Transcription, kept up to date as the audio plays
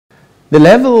The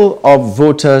level of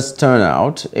voters'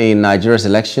 turnout in Nigeria's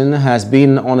election has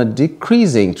been on a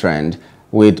decreasing trend,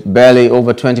 with barely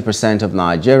over 20% of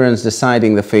Nigerians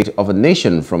deciding the fate of a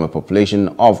nation from a population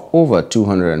of over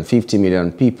 250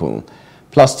 million people.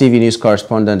 Plus TV News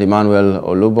correspondent Emmanuel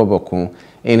Olubobokun,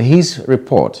 in his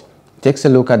report, takes a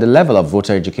look at the level of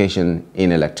voter education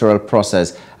in electoral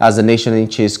process as the nation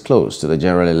inches close to the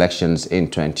general elections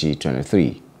in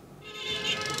 2023.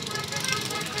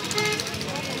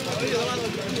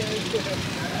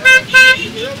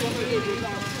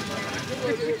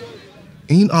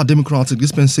 In our democratic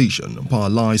dispensation, power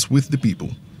lies with the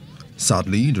people.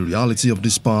 Sadly, the reality of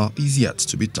this power is yet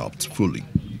to be tapped fully.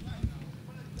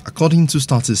 According to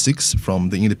statistics from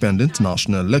the Independent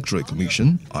National Electoral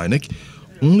Commission, INEC,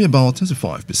 only about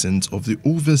 35% of the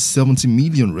over 70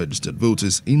 million registered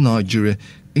voters in Nigeria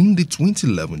in the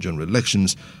 2011 general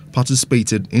elections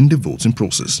participated in the voting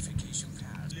process.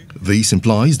 This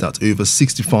implies that over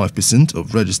 65%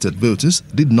 of registered voters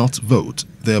did not vote,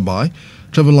 thereby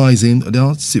trivializing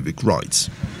their civic rights.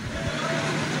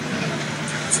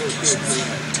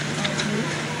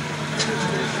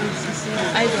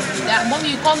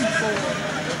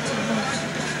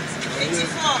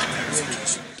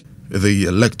 The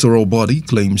electoral body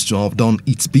claims to have done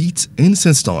its bit in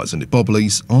sensitizing the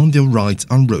populace on their rights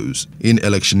and roles in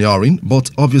electioneering, but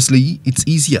obviously it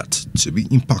is yet to be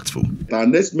impactful. Our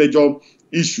next major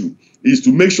issue is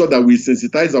to make sure that we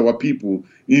sensitize our people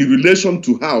in relation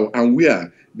to how and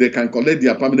where they can collect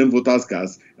their permanent voters'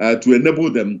 cards to enable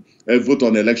them vote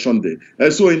on election day.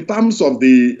 So in terms of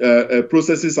the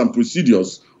processes and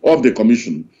procedures of the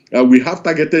Commission, we have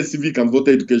targeted civic and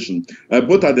voter education,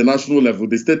 both at the national level,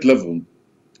 the state level,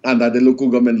 and at the local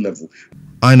government level.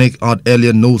 INEC had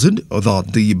earlier noted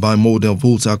that the bimodal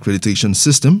voter accreditation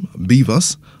system,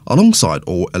 BVAS, alongside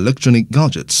all electronic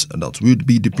gadgets that would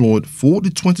be deployed for the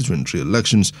 2023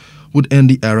 elections, would end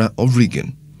the era of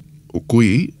rigging.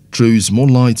 Okoye throws more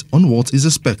light on what is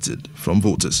expected from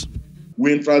voters.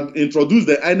 We introduced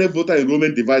the INEC voter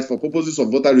enrollment device for purposes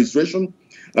of voter registration.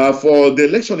 For the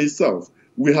election itself,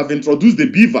 we have introduced the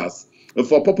BVAS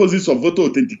for purposes of voter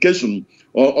authentication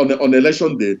on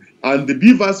election day, and the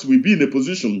BVAS will be in a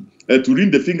position to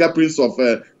read the fingerprints of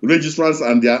registrants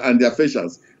and their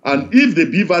facials. And if the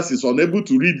BVAS is unable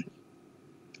to read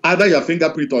either your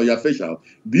fingerprint or your facial,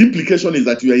 the implication is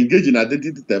that you are engaged in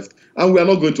identity theft, and we are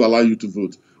not going to allow you to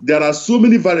vote. There are so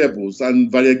many variables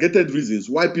and variegated reasons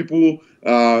why people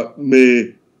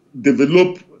may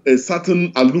develop a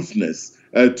certain aloofness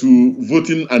to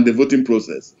voting and the voting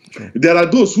process. Okay. There are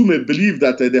those who may believe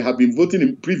that they have been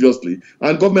voting previously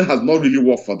and government has not really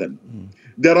worked for them.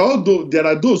 There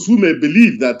are those who may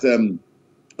believe that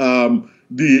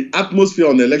the atmosphere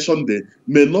on election day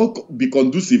may not be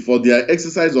conducive for their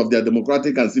exercise of their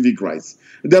democratic and civic rights.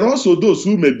 There are also those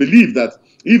who may believe that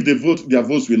if they vote, their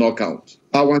votes will not count.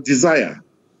 Our desire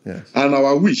and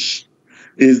our wish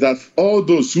is that all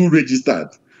those who registered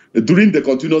during the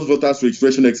continuous voters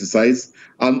registration exercise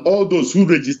and all those who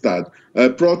registered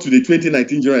prior to the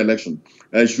 2019 general election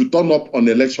should turn up on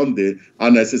election day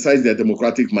and exercise their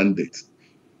democratic mandate.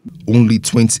 Only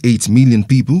 28 million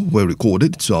people were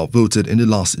recorded to have voted in the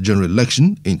last general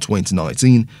election in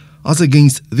 2019, as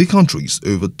against the country's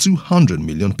over 200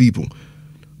 million people.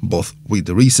 But with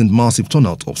the recent massive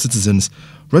turnout of citizens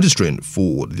registering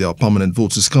for their permanent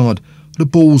voters card, the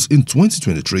polls in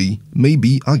 2023 may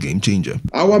be a game changer.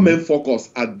 Our main focus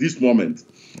at this moment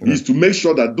is to make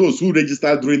sure that those who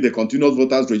registered during the continuous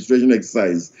voters registration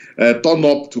exercise turn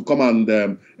up to come and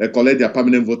collect their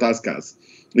permanent voters cards.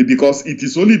 Because it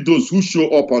is only those who show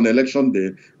up on election day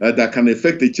that can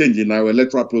effect a change in our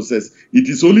electoral process. It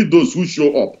is only those who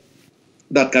show up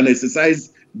that can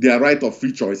exercise their right of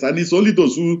free choice. And it's only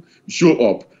those who show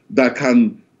up that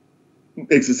can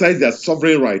exercise their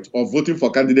sovereign right of voting for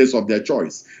candidates of their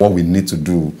choice. What we need to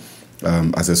do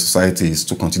as a society is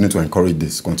to continue to encourage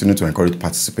this, continue to encourage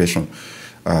participation,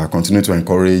 continue to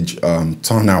encourage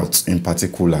turnout in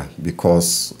particular,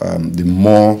 because the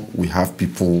more we have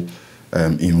people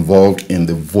involved in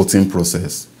the voting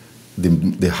process,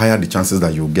 the higher the chances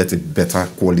that you'll get a better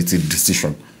quality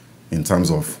decision in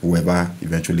terms of whoever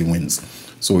eventually wins.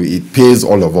 So it pays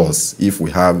all of us if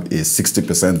we have a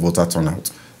 60% voter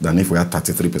turnout than if we had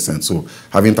 33%. So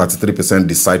having 33%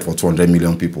 decide for 200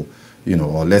 million people, you know,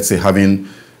 or let's say having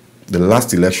the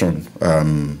last election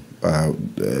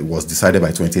was decided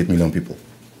by 28 million people.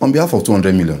 On behalf of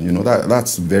 200 million, you know,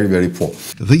 that's very, very poor.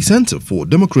 The Center for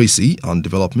Democracy and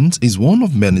Development is one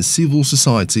of many civil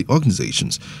society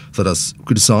organizations that has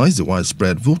criticized the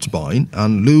widespread vote buying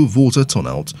and low voter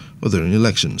turnout during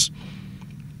elections.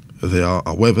 There are,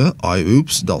 however, high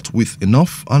hopes that with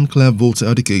enough and clear voter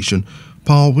education,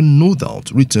 power will no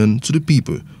doubt return to the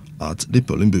people at the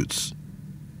polling booths.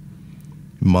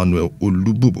 Manuel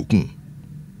Olububokun,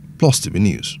 Plus TV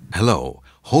News. Hello,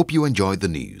 hope you enjoyed the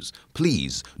news.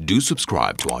 Please do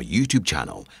subscribe to our YouTube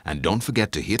channel and don't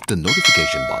forget to hit the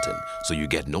notification button so you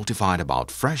get notified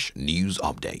about fresh news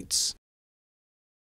updates.